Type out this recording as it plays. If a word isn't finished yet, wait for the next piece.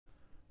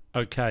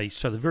Okay,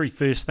 so the very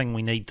first thing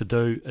we need to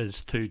do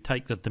is to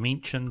take the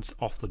dimensions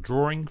off the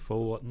drawing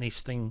for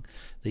nesting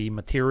the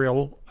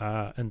material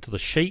into the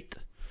sheet.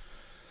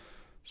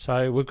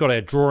 So we've got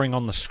our drawing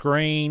on the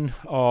screen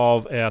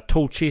of our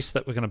tool chest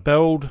that we're going to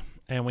build,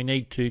 and we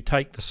need to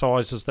take the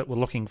sizes that we're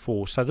looking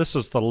for. So this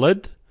is the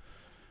lid,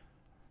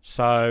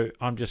 so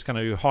I'm just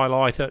going to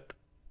highlight it,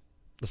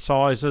 the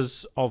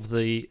sizes of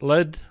the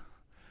lid.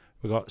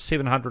 We've got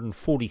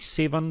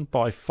 747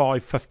 by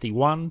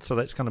 551, so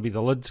that's going to be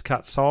the lid's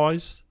cut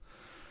size.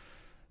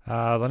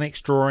 The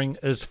next drawing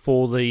is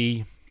for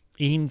the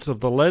ends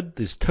of the lid.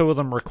 There's two of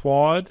them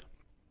required,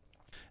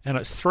 and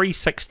it's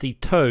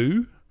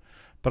 362,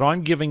 but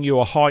I'm giving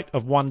you a height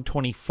of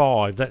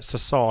 125. That's the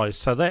size.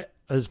 So that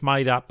is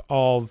made up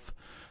of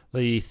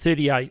the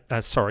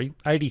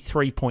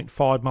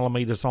 83.5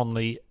 millimeters on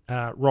the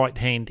right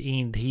hand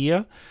end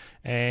here,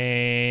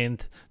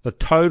 and the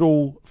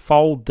total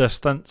fold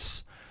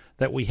distance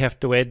that we have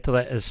to add to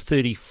that is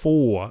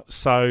 34.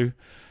 So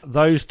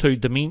those two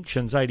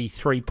dimensions,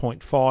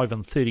 83.5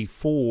 and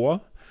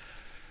 34,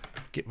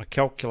 get my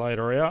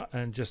calculator out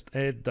and just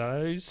add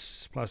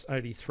those, plus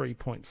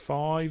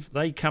 83.5,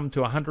 they come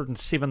to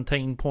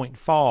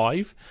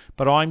 117.5,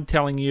 but I'm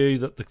telling you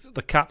that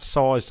the cut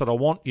size that I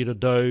want you to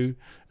do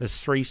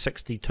is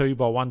 362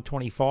 by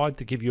 125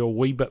 to give you a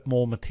wee bit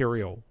more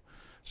material.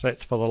 So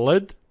that's for the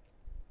lid.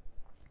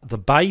 The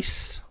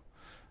base,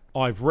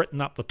 I've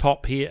written up the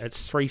top here,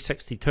 it's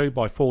 362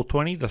 by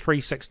 420. The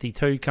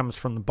 362 comes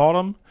from the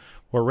bottom.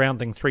 We're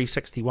rounding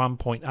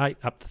 361.8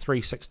 up to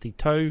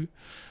 362.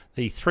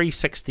 The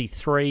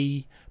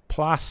 363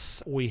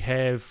 plus, we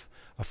have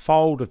a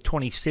fold of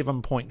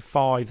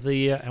 27.5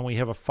 there, and we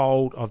have a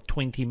fold of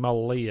 20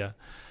 mil there.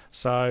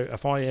 So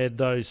if I add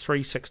those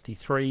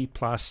 363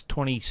 plus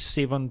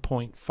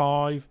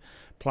 27.5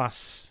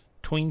 plus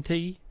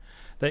 20,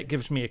 that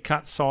gives me a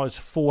cut size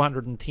of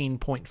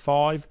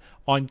 410.5.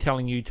 I'm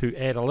telling you to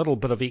add a little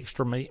bit of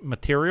extra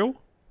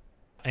material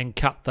and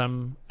cut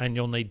them, and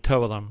you'll need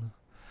two of them.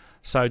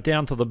 So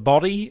down to the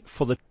body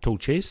for the tool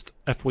chest,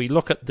 if we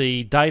look at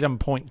the datum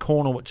point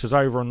corner, which is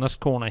over in this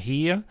corner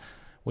here,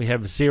 we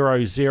have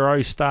 0,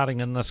 0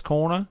 starting in this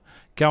corner,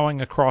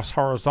 going across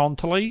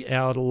horizontally.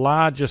 Our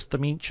largest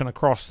dimension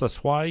across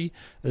this way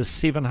is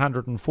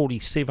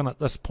 747 at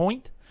this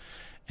point.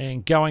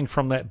 And going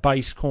from that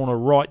base corner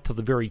right to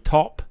the very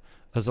top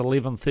is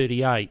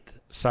 1138.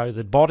 So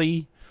the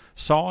body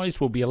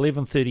size will be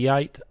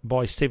 1138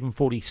 by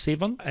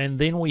 747, and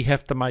then we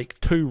have to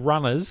make two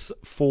runners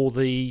for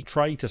the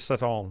tray to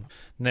sit on.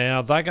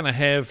 Now they're going to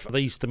have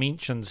these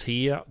dimensions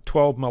here,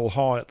 12 mil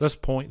high at this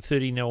point,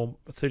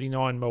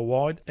 39 mil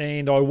wide,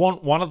 and I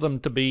want one of them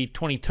to be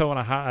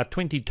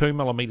 22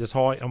 millimeters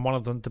high and one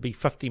of them to be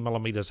 50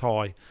 millimeters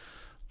high,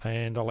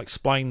 and I'll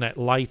explain that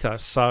later.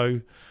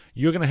 So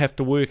you're going to have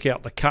to work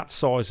out the cut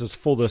sizes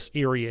for this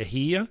area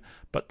here,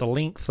 but the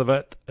length of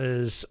it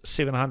is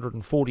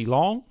 740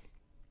 long.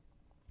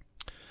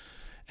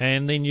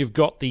 And then you've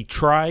got the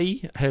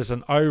tray, has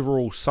an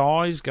overall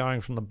size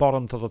going from the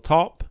bottom to the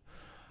top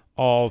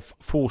of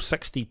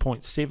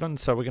 460.7,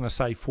 so we're going to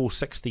say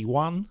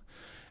 461.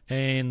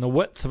 And the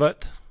width of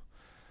it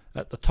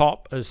at the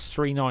top is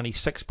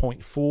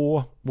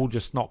 396.4. We'll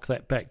just knock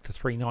that back to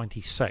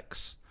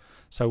 396.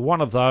 So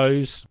one of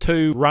those,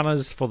 two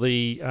runners for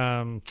the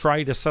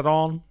tray to sit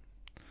on,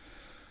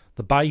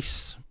 the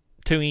base,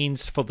 two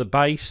ends for the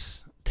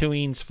base, two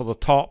ends for the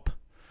top,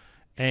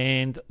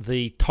 and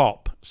the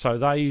top. So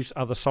those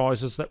are the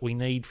sizes that we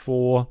need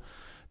to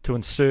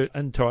insert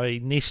into a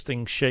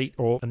nesting sheet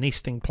or a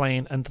nesting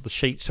plan into the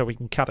sheet so we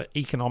can cut it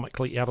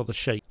economically out of the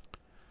sheet.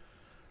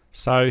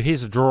 So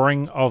here's a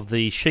drawing of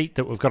the sheet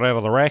that we've got out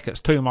of the rack. It's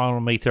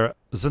 2mm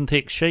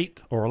Zintex sheet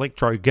or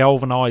electro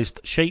galvanized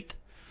sheet.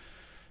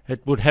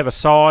 It would have a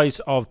size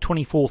of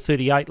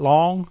 2438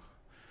 long,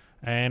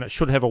 and it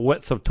should have a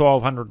width of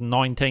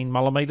 1219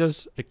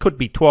 millimeters. It could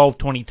be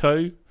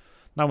 1222.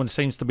 No one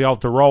seems to be able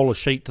to roll a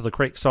sheet to the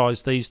correct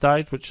size these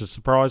days, which is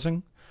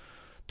surprising.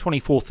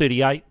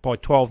 2438 by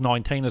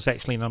 1219 is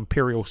actually an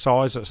imperial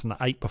size. It's an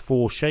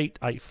 8x4 sheet,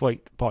 8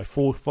 feet by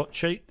 4 foot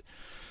sheet.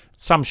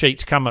 Some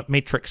sheets come at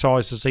metric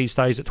sizes these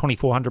days at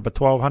 2400 by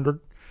 1200.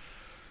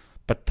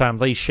 But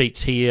these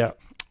sheets here,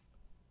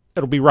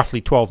 it'll be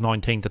roughly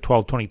 1219 to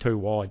 1222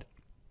 wide.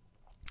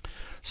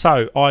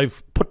 So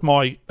I've put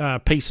my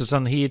pieces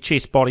in here: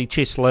 chest body,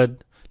 chest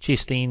lid,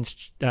 chest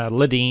ends,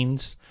 lid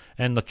ends,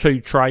 and the two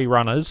tray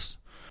runners.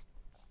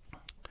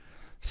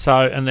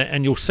 So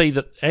and you'll see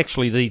that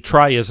actually the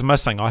tray is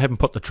missing. I haven't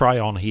put the tray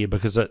on here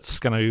because it's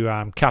going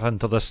to cut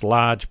into this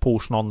large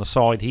portion on the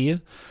side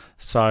here.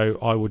 So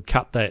I would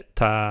cut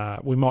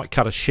that. We might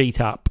cut a sheet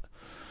up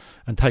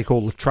and take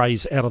all the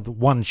trays out of the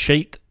one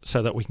sheet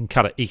so that we can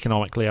cut it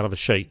economically out of a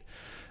sheet.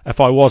 If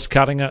I was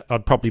cutting it,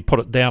 I'd probably put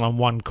it down on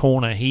one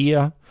corner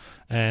here,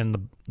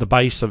 and the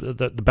base of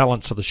the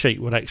balance of the sheet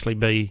would actually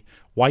be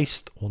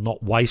waste, or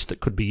not waste.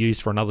 It could be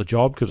used for another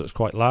job because it's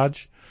quite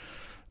large.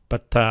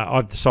 But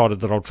I've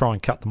decided that I'll try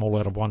and cut them all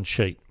out of one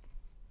sheet.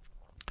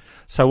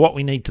 So what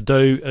we need to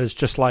do is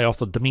just lay off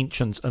the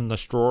dimensions in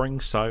this drawing.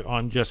 So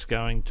I'm just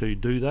going to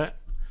do that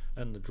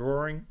in the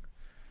drawing.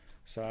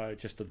 So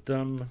just a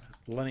dim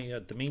linear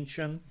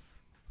dimension.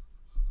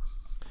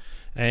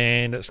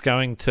 And it's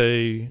going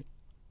to,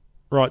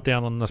 right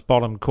down in this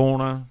bottom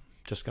corner,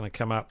 just going to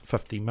come up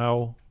 50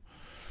 mil.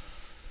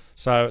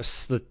 So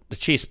it's the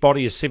chest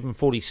body is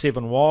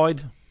 747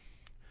 wide,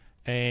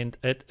 and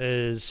it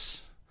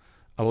is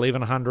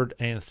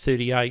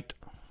 1138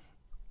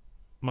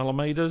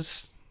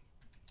 millimeters.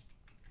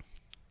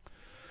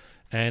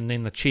 And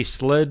then the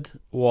chest lid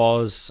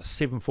was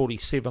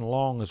 747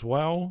 long as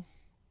well.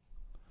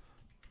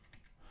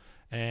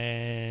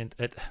 And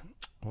it,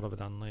 what have I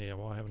done there?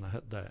 Why haven't I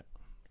hit that?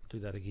 Do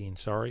that again,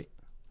 sorry.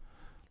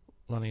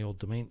 Lineal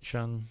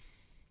dimension,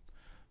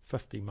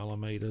 50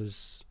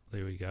 millimeters.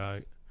 There we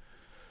go.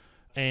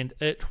 And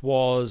it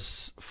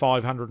was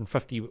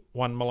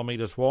 551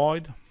 millimeters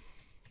wide.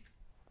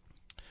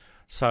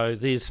 So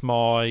there's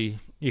my,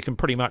 you can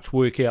pretty much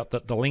work out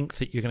that the length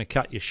that you're going to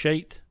cut your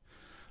sheet.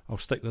 I'll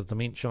stick the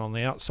dimension on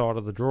the outside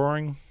of the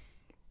drawing.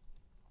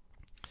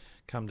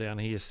 Come down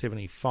here,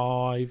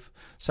 75.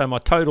 So my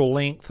total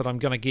length that I'm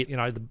going to get, you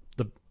know,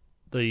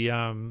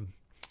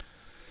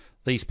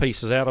 these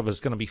pieces out of is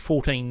going to be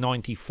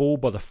 1494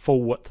 by the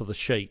full width of the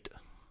sheet.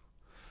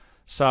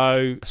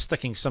 So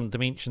sticking some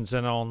dimensions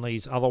in on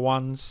these other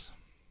ones.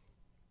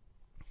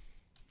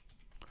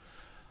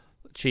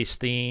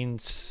 Chest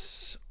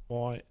ends.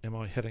 Why am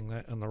I hitting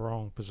that in the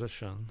wrong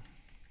position?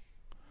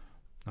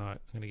 No, I'm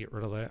going to get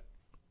rid of that.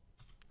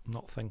 I'm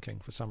not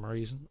thinking for some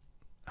reason.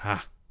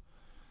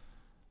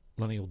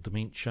 Lineal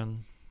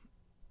dimension.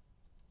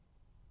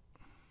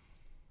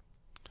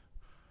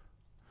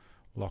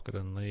 Lock it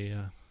in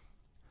there.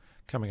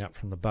 Coming up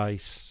from the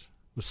base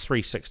was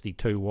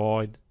 362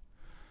 wide.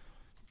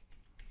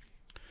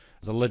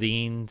 The lid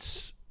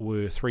ends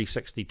were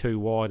 362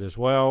 wide as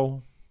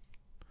well.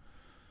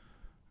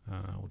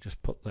 We'll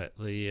just put that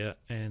there,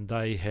 and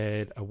they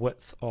had a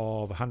width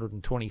of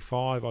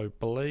 125, I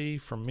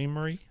believe, from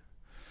memory.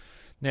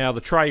 Now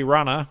the tray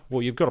runner,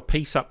 well, you've got a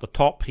piece up the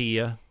top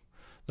here.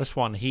 This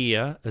one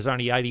here is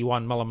only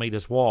 81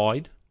 millimeters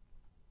wide.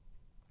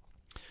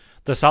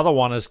 This other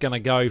one is going to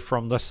go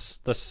from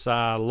this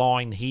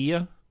line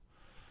here,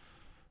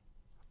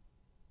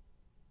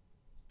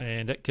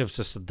 and it gives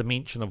us a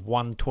dimension of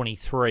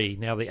 123.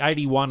 Now the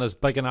 81 is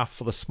big enough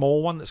for the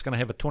small one. It's going to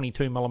have a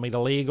 22 millimeter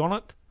leg on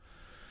it,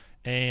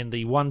 and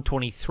the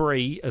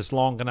 123 is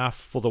long enough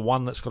for the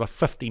one that's got a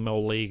 50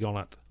 mil leg on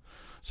it.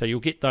 So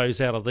you'll get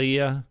those out of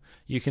there.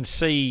 You can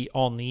see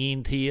on the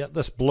end here,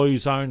 this blue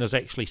zone is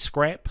actually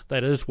scrap.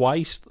 That is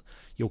waste.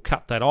 You'll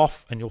cut that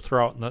off and you'll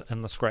throw it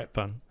in the scrap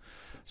bin.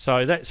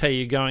 So that's how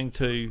you're going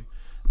to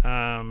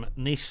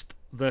nest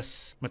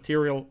this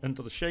material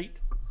into the sheet.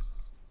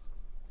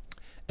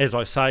 As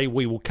I say,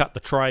 we will cut the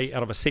tray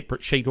out of a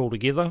separate sheet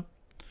altogether,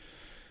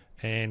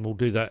 and we'll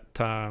do that.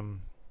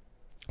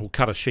 We'll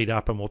cut a sheet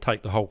up and we'll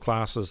take the whole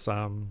class's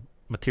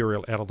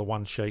material out of the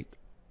one sheet.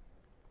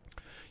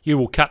 You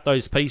will cut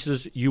those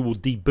pieces, you will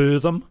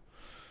deburr them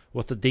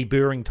with the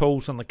deburring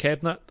tools in the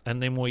cabinet,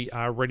 and then we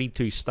are ready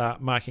to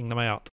start marking them out.